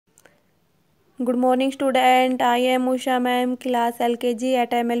Good morning student. I am Usha ma'am, class LKG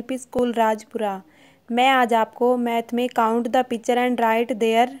eight MLP school Rajpura. मैं आज आपको math में count the picture and right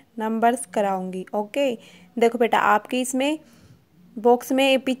there numbers कराऊंगी। Okay, देखो बेटा, आपकी इसमें बॉक्स में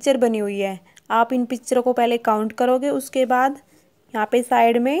एक पिक्चर बनी हुई है। आप इन पिक्चरों को पहले काउंट करोगे, उसके बाद यहाँ पे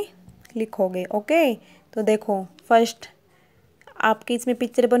साइड में लिखोगे। ओके, तो देखो, फर्स्ट आपकी इसमें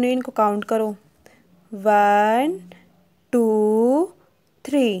पिक्चर बनी हुई, इनको काउंट करो। 1 2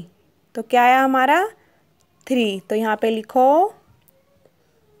 3। तो क्या आया हमारा 3, तो यहाँ पे लिखो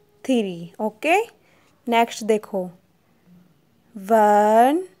 3। ओके, नेक्स्ट देखो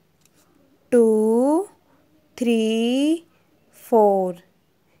 1 2 3 4।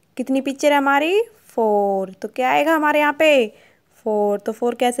 कितनी पिक्चर है हमारी 4, तो क्या आएगा हमारे यहाँ पे 4। तो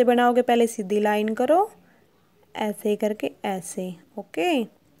 4 कैसे बनाओगे, पहले सीधी लाइन करो, ऐसे करके ऐसे। ओके,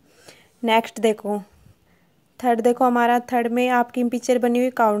 नेक्स्ट देखो थर्ड। देखो हमारा थर्ड में आपकी पिक्चर बनी हुई,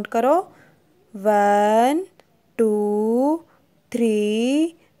 काउंट करो 1 2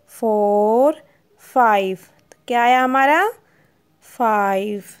 3 4 5। तो क्या आया हमारा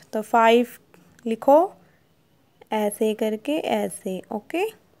 5। तो 5 लिखो ऐसे करके ऐसे। ओके,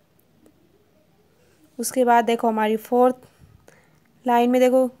 उसके बाद देखो हमारी फोर्थ लाइन में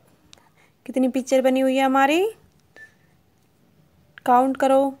देखो कितनी पिक्चर बनी हुई है हमारी, काउंट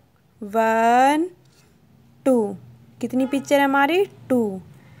करो 1 2। कितनी पिक्चर है हमारी 2।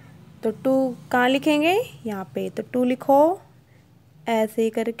 तो 2 कहाँ लिखेंगे, यहाँ पे। तो 2 लिखो ऐसे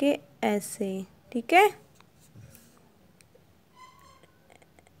करके ऐसे, ठीक है,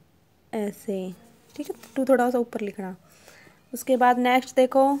 ऐसे, ठीक है। 2 थोड़ा सा ऊपर लिखना। उसके बाद नेक्स्ट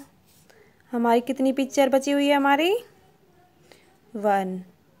देखो हमारी कितनी पिक्चर बची हुई है, हमारी 1।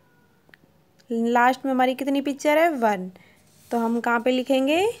 लास्ट में हमारी कितनी पिक्चर है 1, तो हम कहाँ पे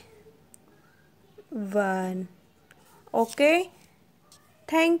लिखेंगे 1। Okay,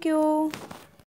 thank you.